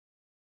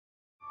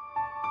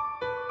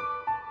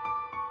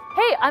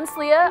Hey, I'm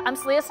Sallia. I'm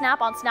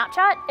Salliasnap on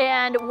Snapchat,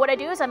 and what I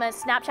do is I'm a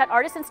Snapchat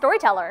artist and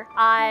storyteller.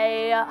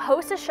 I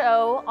host a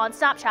show on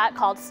Snapchat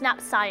called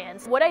Snap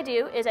Science. What I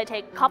do is I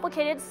take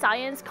complicated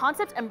science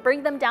concepts and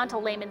bring them down to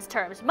layman's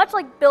terms, much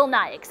like Bill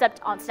Nye,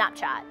 except on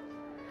Snapchat.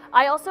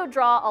 I also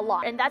draw a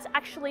lot, and that's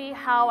actually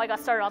how I got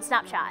started on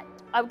Snapchat.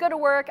 I would go to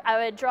work,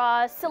 I would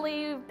draw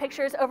silly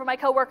pictures over my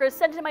coworkers,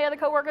 send it to my other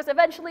coworkers.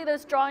 Eventually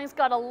those drawings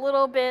got a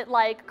little bit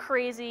like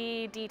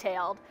crazy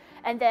detailed.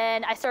 And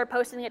then I started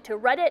posting it to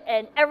Reddit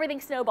and everything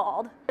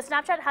snowballed.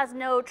 Snapchat has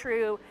no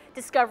true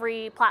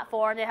discovery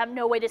platform. They have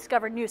no way to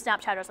discover new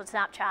Snapchatters on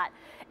Snapchat.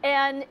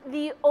 And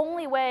the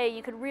only way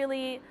you could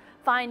really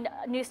find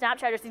new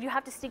Snapchatters is you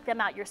have to seek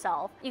them out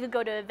yourself. You could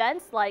go to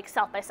events like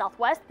South by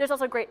Southwest. There's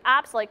also great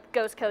apps like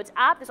Ghost Code's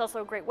app. There's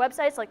also great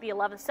websites like the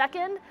 11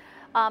 Second.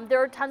 There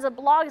are tons of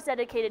blogs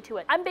dedicated to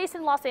it. I'm based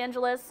in Los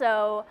Angeles,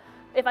 so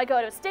if I go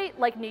to a state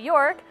like New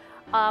York,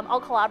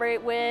 I'll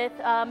collaborate with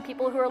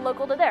people who are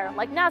local to there,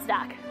 like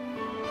Nasdaq.